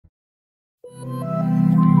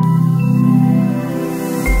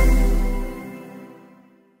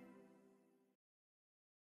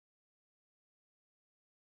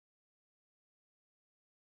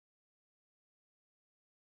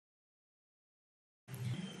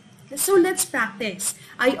So let's practice.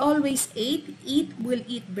 I always ate, eat, will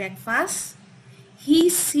eat breakfast. He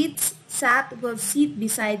will sit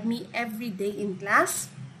beside me every day in class.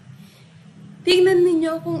 Tingnan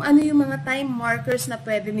ninyo kung ano yung mga time markers na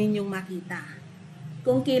pwede ninyong makita.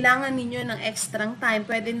 Kung kailangan ninyo ng extrang time,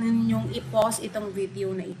 pwede ninyong i-pause itong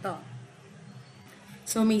video na ito.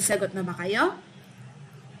 So may sagot na ba kayo?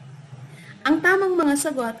 Ang tamang mga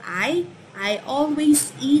sagot ay, I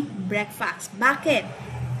always eat breakfast. Bakit?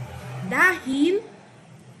 Dahil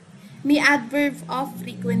may adverb of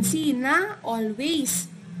frequency na always.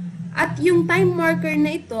 At yung time marker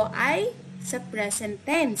na ito ay sa present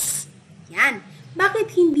tense. Yan.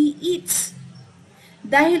 Bakit hindi eats?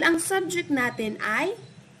 Dahil ang subject natin ay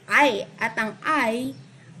I. At ang I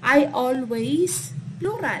always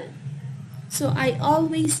plural. So, I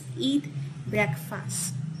always eat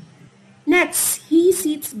breakfast. Next, he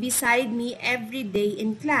sits beside me every day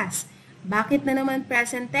in class. Bakit na naman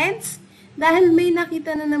present tense? Dahil may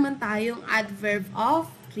nakita na naman tayong adverb of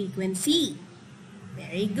frequency.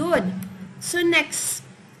 Very good. So next,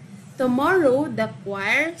 tomorrow the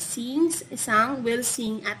choir will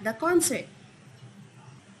sing at the concert.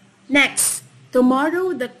 Next,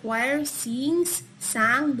 tomorrow the choir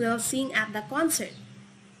will sing at the concert.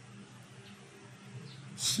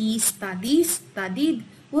 She studied,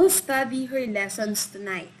 will study her lessons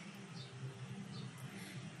tonight.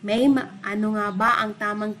 Ano nga ba ang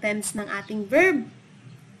tamang tense ng ating verb?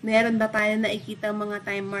 Meron ba tayo nakikita mga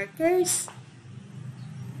time markers?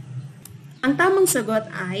 Ang tamang sagot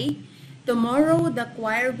ay, tomorrow the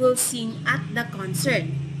choir will sing at the concert.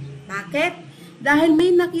 Bakit? Dahil may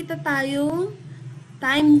nakita tayong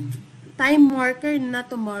time marker na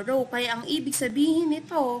tomorrow. Kaya ang ibig sabihin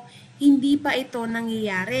nito, hindi pa ito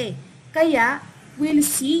nangyayari. Kaya, will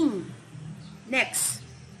sing. Next.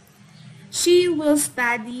 She will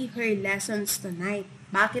study her lessons tonight.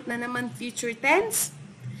 Bakit na naman future tense?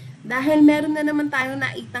 Dahil meron na naman tayo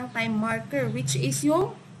nakitang time marker which is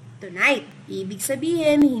yung tonight. Ibig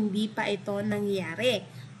sabihin, hindi pa ito nangyayari.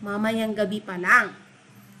 Mamayang gabi pa lang.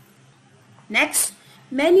 Next,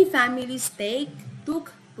 many families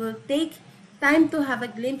will take time to have a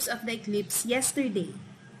glimpse of the eclipse yesterday.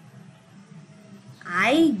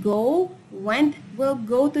 Will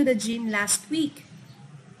go to the gym last week.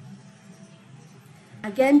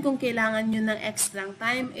 Again, kung kailangan nyo ng extra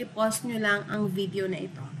time, i-pause nyo lang ang video na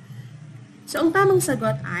ito. So, ang tamang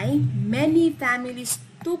sagot ay, many families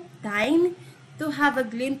took time to have a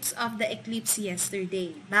glimpse of the eclipse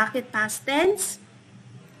yesterday. Bakit past tense?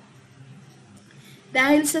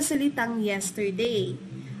 Dahil sa salitang yesterday,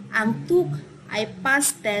 ang took ay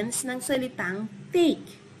past tense ng salitang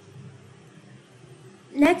take.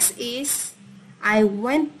 Next is, I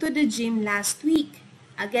went to the gym last week.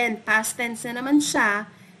 Again, past tense na naman siya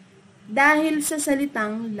dahil sa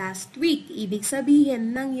salitang last week. Ibig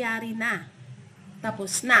sabihin, nangyari na.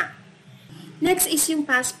 Tapos na. Next is yung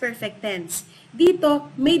past perfect tense.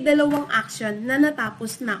 Dito, may dalawang action na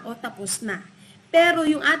natapos na o tapos na. Pero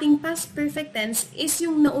yung ating past perfect tense is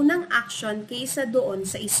yung naunang action kaysa doon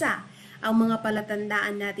sa isa. Ang mga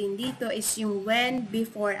palatandaan natin dito is yung when,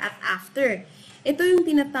 before, at after. Ito yung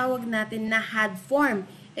tinatawag natin na had form.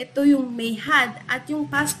 Ito yung may had at yung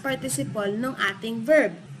past participle ng ating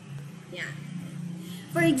verb. Yan.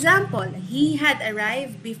 For example, he had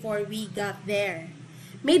arrived before we got there.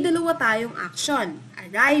 May dalawa tayong action.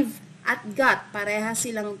 Arrive at got. Parehas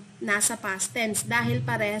silang nasa past tense dahil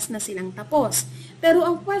parehas na silang tapos. Pero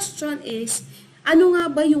ang question is, ano nga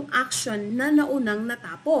ba yung action na naunang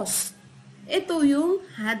natapos? Ito yung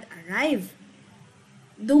had arrived.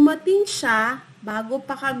 Dumating siya bago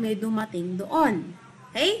pa kami dumating doon.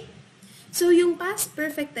 Okay? So, yung past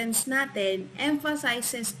perfect tense natin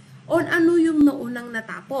emphasizes on ano yung naunang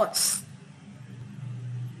natapos.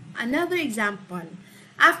 Another example,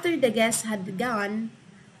 after the guests had gone,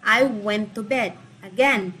 I went to bed.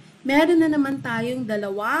 Again, meron na naman tayong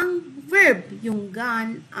dalawang verb, yung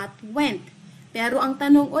gone at went. Pero ang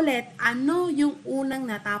tanong ulit, ano yung unang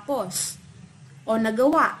natapos o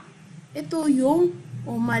nagawa? Ito yung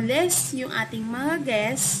umalis yung ating mga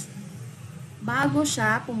guests bago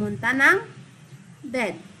siya pumunta ng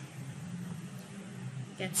bed.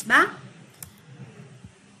 Gets ba?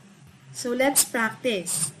 So, let's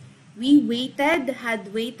practice. We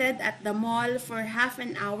had waited at the mall for half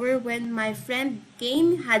an hour when my friend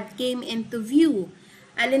came into view.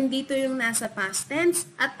 Alin dito yung nasa past tense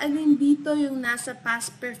at alin dito yung nasa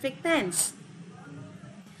past perfect tense?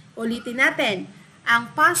 Ulitin natin.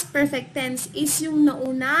 Ang past perfect tense is yung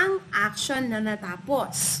naunang action na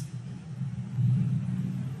natapos.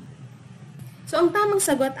 So, ang tamang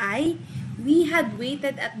sagot ay, we had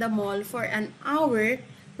waited at the mall for an hour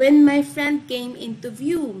when my friend came into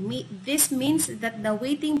view. This means that the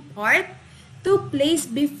waiting part took place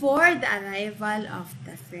before the arrival of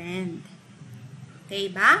the friend. Okay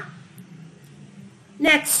ba?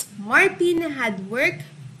 Next, Martin had work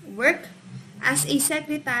as a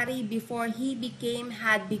secretary before he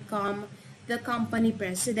had become the company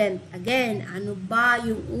president. Again, ano ba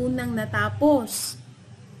yung unang natapos?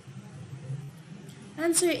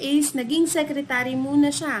 Answer is, naging secretary muna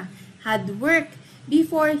siya. Had work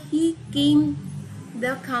before he became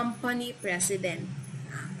the company president.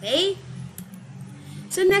 Okay?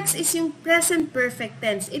 So next is yung present perfect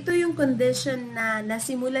tense. Ito yung condition na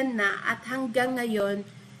nasimulan na at hanggang ngayon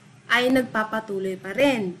ay nagpapatuloy pa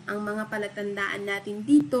rin. Ang mga palatandaan natin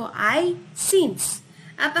dito ay since.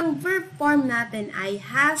 At ang verb form natin ay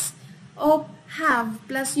has o have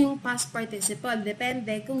plus yung past participle.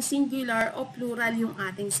 Depende kung singular o plural yung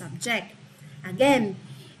ating subject. Again,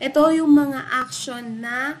 ito yung mga action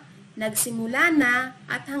na nagsimula na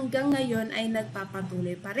at hanggang ngayon ay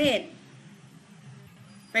nagpapatuloy pa rin.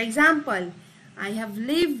 For example, I have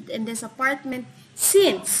lived in this apartment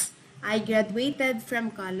since I graduated from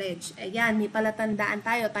college. Ayan, may palatandaan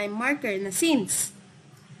tayo, time marker na since.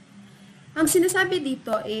 Ang sinasabi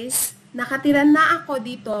dito is, nakatira na ako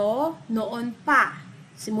dito noon pa.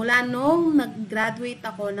 Simula nung nag-graduate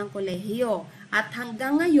ako ng kolehiyo. At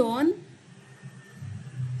hanggang ngayon,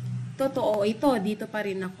 totoo ito, dito pa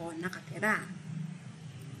rin ako nakatira.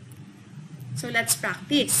 So let's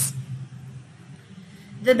practice.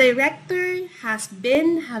 The director have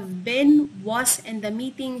been, was in the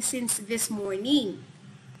meeting since this morning.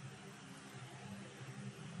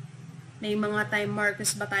 May mga time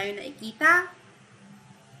markers ba tayo nakikita?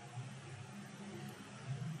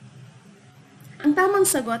 Ang tamang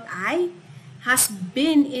sagot ay, has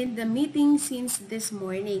been in the meeting since this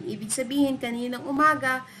morning. Ibig sabihin, kaninang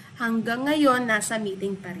umaga hanggang ngayon, nasa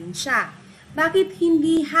meeting pa rin siya. Bakit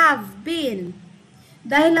hindi have been?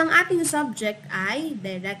 Dahil ang ating subject ay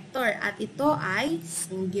director at ito ay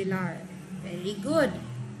singular. Very good.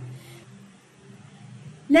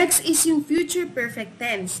 Next is yung future perfect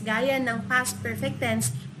tense. Gaya ng past perfect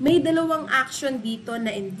tense, may dalawang action dito na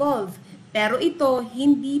involve. Pero ito,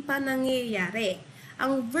 hindi pa nangyayari.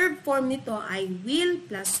 Ang verb form nito ay will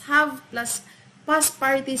plus have plus past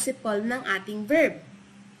participle ng ating verb.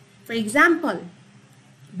 For example,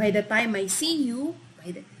 by the time I see you,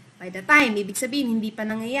 by the time, ibig sabihin, hindi pa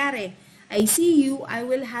nangyayari. I see you, I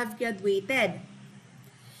will have graduated.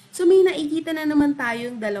 So, may nakikita na naman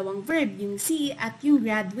tayong dalawang verb, yung see at yung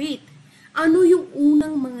graduate. Ano yung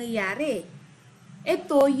unang mangyayari?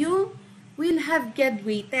 Ito yung will have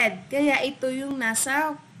graduated. Kaya ito yung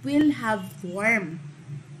nasa will have form.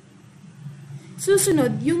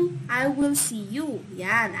 Susunod, yung I will see you.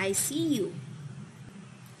 Yan, I see you.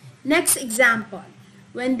 Next example.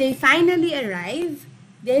 When they finally arrive,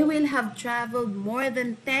 they will have traveled more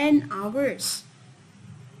than 10 hours.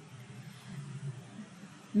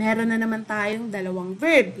 Meron na naman tayong dalawang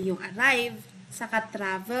verb, yung arrive, saka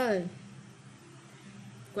travel.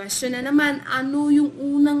 Question na naman, ano yung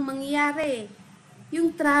unang mangyayari?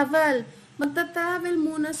 Yung travel. Magta-travel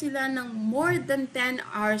muna sila ng more than 10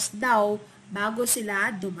 hours daw bago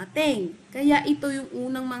sila dumating. Kaya ito yung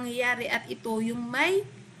unang mangyayari at ito yung may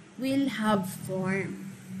will have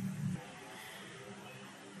form.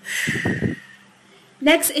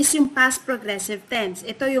 Next is yung past progressive tense.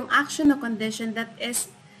 Ito yung action o condition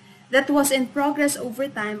that was in progress over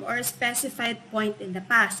time or a specified point in the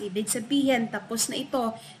past. Ibig sabihin, tapos na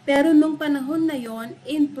ito, pero nung panahon na yon,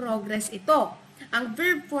 in progress ito. Ang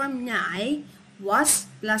verb form niya ay was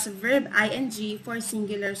plus verb ing for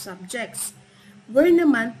singular subjects. Were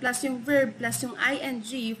naman plus yung verb plus yung ing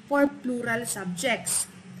for plural subjects.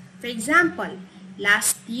 For example,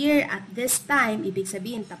 last year at this time, ibig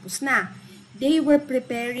sabihin tapos na. They were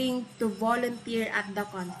preparing to volunteer at the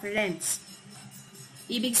conference.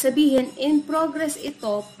 Ibig sabihin, in progress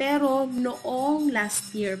ito, pero noong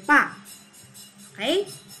last year pa. Okay?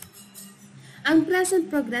 Ang present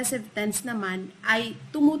progressive tense naman ay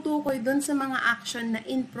tumutukoy doon sa mga action na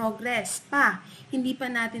in progress pa. Hindi pa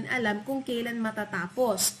natin alam kung kailan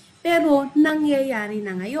matatapos. Pero nangyayari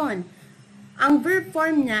na ngayon. Ang verb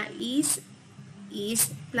form niya is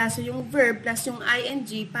plus yung verb plus yung ing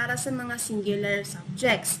para sa mga singular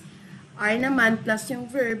subjects. Are naman plus yung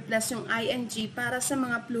verb plus yung ing para sa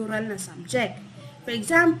mga plural na subject. For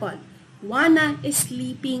example, Juana is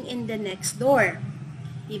sleeping in the next door.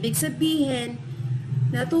 Ibig sabihin,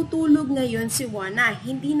 natutulog ngayon si Juana.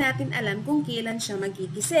 Hindi natin alam kung kailan siya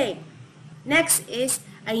magigising. Next is,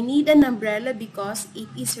 I need an umbrella because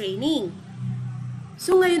it is raining.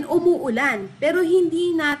 So ngayon umuulan, pero hindi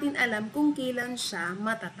natin alam kung kailan siya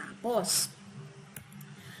matatapos.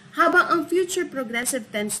 Habang ang future progressive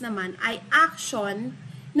tense naman ay action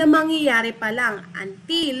na mangyayari pa lang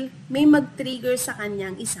until may mag-trigger sa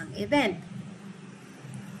kanyang isang event.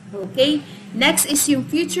 Okay? Next is yung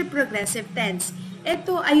future progressive tense.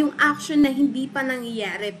 Ito ay yung action na hindi pa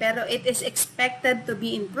nangyayari pero it is expected to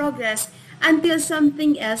be in progress until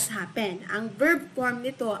something else happen. Ang verb form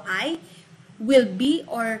nito ay will be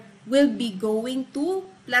or will be going to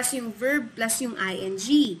plus yung verb plus yung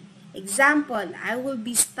ing. Example, I will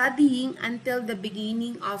be studying until the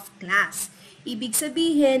beginning of class. Ibig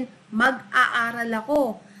sabihin, mag-aaral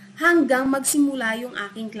ako hanggang magsimula yung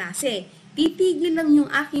aking klase. Titigil lang yung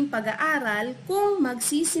aking pag-aaral kung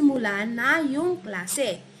magsisimula na yung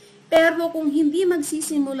klase. Pero kung hindi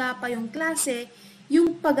magsisimula pa yung klase,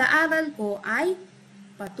 yung pag-aaral ko ay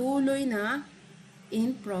patuloy na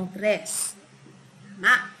in progress.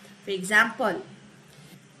 Tama. For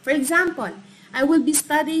example, I will be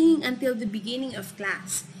studying until the beginning of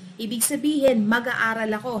class. Ibig sabihin, mag-aaral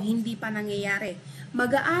ako, hindi pa nangyayari.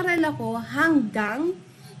 Mag-aaral ako hanggang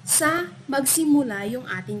sa magsimula yung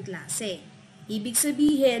ating klase. Ibig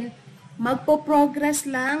sabihin, magpo-progress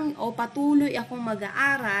lang o patuloy akong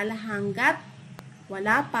mag-aaral hanggat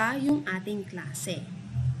wala pa yung ating klase.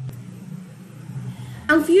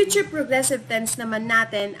 Ang future progressive tense naman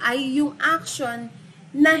natin ay yung action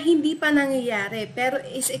na hindi pa nangyayari pero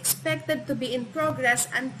is expected to be in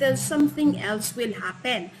progress until something else will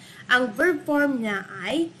happen. Ang verb form niya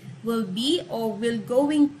ay will be or will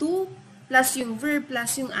going to plus yung verb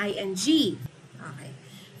plus yung ing. Okay.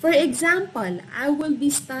 For example, I will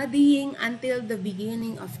be studying until the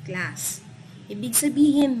beginning of class. Ibig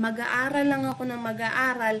sabihin, mag-aaral lang ako ng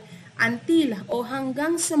mag-aaral until o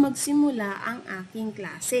hanggang sa magsimula ang aking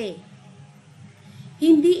klase.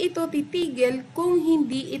 Hindi ito titigil kung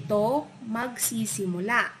hindi ito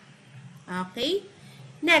magsisimula. Okay?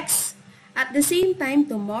 Next, at the same time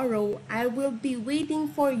tomorrow, I will be waiting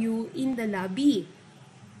for you in the lobby.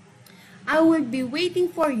 I will be waiting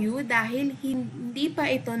for you dahil hindi pa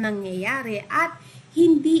ito nangyayari at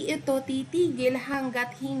hindi ito titigil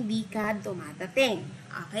hanggat hindi ka dumadating.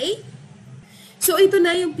 Okay? So ito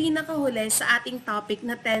na yung pinakahuli sa ating topic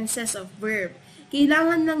na tenses of verb.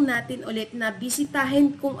 Kailangan lang natin ulit na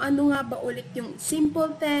bisitahin kung ano nga ba ulit yung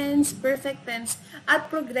simple tense, perfect tense,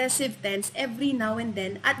 at progressive tense every now and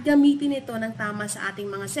then at gamitin ito ng tama sa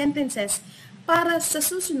ating mga sentences para sa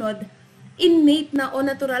susunod, innate na o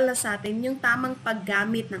natural na sa atin yung tamang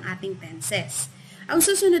paggamit ng ating tenses. Ang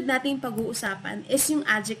susunod nating pag-uusapan is yung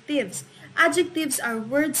adjectives. Adjectives are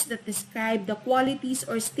words that describe the qualities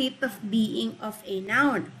or state of being of a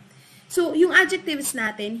noun. So, yung adjectives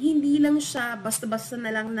natin, hindi lang siya basta-basta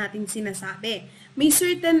na lang natin sinasabi. May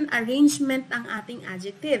certain arrangement ang ating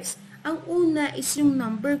adjectives. Ang una is yung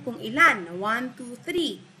number kung ilan, 1, 2,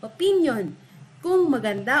 3, opinion, kung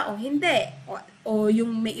maganda o hindi, o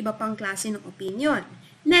yung may iba pang klase ng opinion.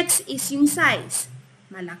 Next is yung size,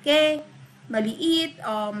 malaki, maliit,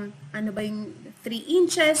 ano ba yung 3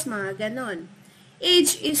 inches, mga ganon.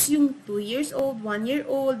 Age is yung 2 years old, 1 year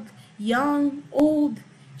old, young, old.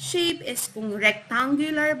 Shape is kung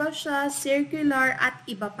rectangular ba siya, circular, at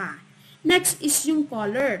iba pa. Next is yung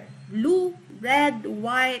color. Blue, red,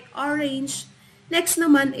 white, orange. Next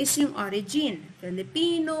naman is yung origin.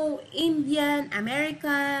 Filipino, Indian,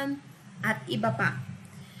 American, at iba pa.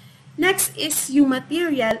 Next is yung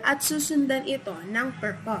material at susundan ito ng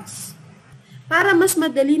purpose. Para mas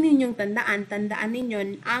madali ninyong tandaan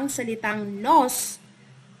ninyo ang salitang nos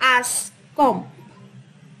as comp.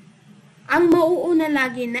 Ang mauuna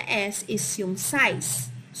lagi na S is yung size.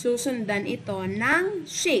 Susundan ito ng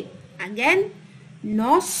shape. Again,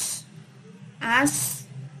 nos as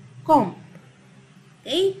comp.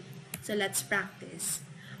 Okay? So, let's practice.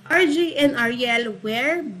 RJ and Ariel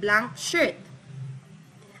wear blank shirt.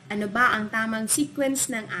 Ano ba ang tamang sequence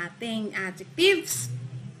ng ating adjectives?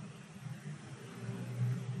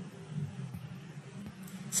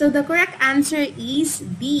 So, the correct answer is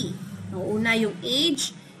B. Nauna yung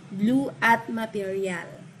age, blue, at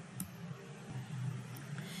material.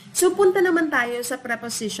 So, punta naman tayo sa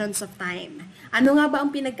prepositions of time. Ano nga ba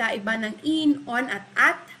ang pinagkaiba ng in, on,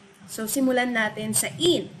 at? So, simulan natin sa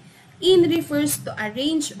in. In refers to a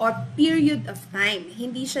range or period of time.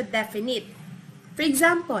 Hindi siya definite. For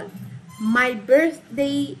example, my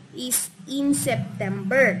birthday is in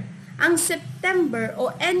September. Ang September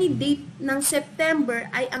o any date ng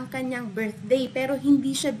September ay ang kanyang birthday pero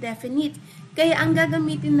hindi siya definite. Kaya ang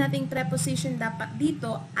gagamitin nating preposition dapat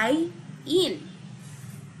dito ay in.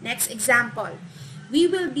 Next example. We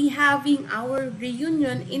will be having our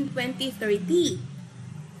reunion in 2030.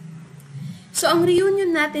 So, ang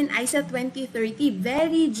reunion natin ay sa 2030.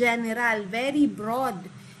 Very general, very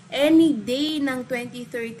broad. Any day ng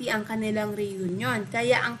 2030 ang kanilang reunion.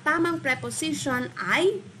 Kaya ang tamang preposition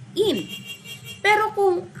ay in. Pero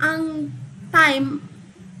kung ang time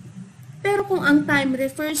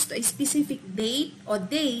refers to a specific date o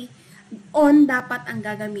day, on dapat ang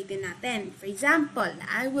gagamitin natin. For example,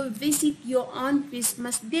 I will visit you on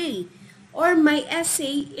Christmas Day. Or my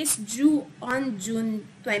essay is due on June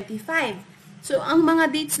 25. So, ang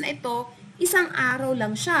mga dates na ito, isang araw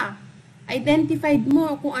lang siya. Identified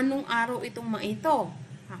mo kung anong araw itong mga ito.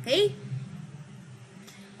 Okay?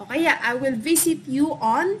 O kaya, I will visit you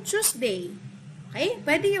on Tuesday. Okay?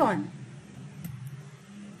 Pwede yun.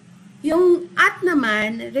 Yung at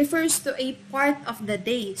naman refers to a part of the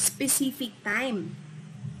day, specific time.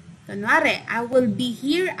 Kunwari, I will be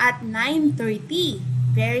here at 9:30.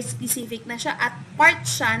 Very specific na siya at part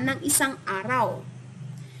siya ng isang araw.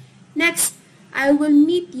 Next, I will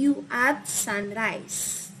meet you at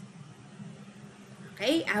sunrise.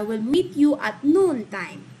 Okay? I will meet you at noon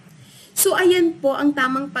time. So, ayan po ang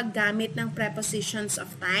tamang paggamit ng prepositions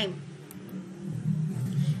of time.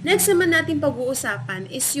 Next naman natin pag-uusapan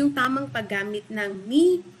is yung tamang paggamit ng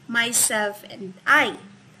me, myself, and I.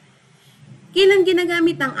 Kailan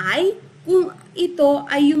ginagamit ang I? Kung ito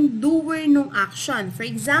ay yung doer ng action. For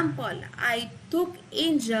example, I took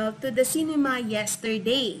Angel to the cinema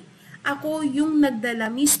yesterday. Ako yung nagdala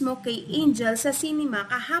mismo kay Angel sa cinema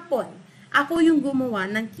kahapon. Ako yung gumawa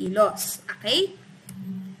ng kilos. Okay?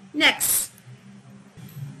 Next.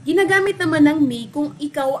 Ginagamit naman ng me kung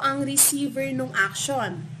ikaw ang receiver ng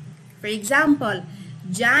action. For example,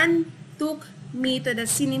 John took me to the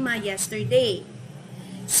cinema yesterday.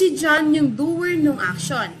 Si John yung doer ng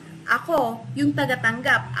action. Ako yung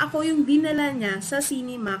tagatanggap. Ako yung dinala niya sa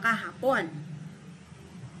cinema kahapon.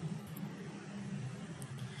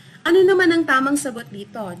 Ano naman ang tamang sagot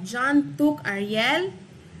dito? John took Ariel,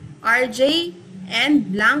 RJ, and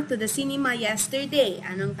blank to the cinema yesterday.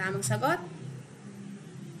 Anong tamang sagot?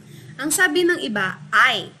 Ang sabi ng iba,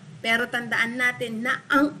 I. Pero tandaan natin na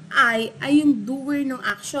ang I ay yung doer ng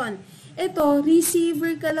action. Ito,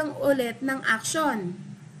 receiver ka lang ulit ng action.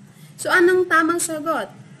 So, anong tamang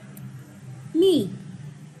sagot? Me.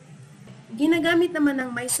 Ginagamit naman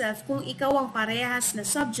ng myself kung ikaw ang parehas na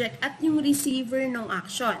subject at yung receiver ng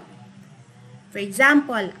action. For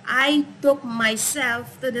example, I took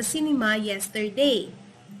myself to the cinema yesterday.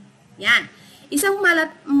 Yan. Isang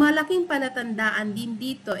malaking palatandaan din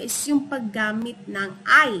dito is yung paggamit ng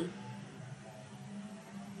I.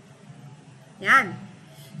 Yan.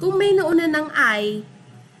 Kung may nauna ng I,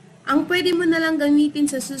 ang pwede mo na lang gamitin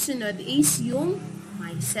sa susunod is yung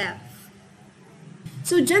myself.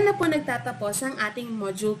 So, dyan na po nagtatapos ang ating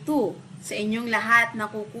Module 2. Sa inyong lahat na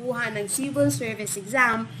kukuha ng Civil Service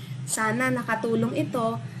Exam, sana nakatulong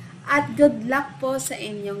ito at good luck po sa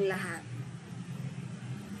inyong lahat.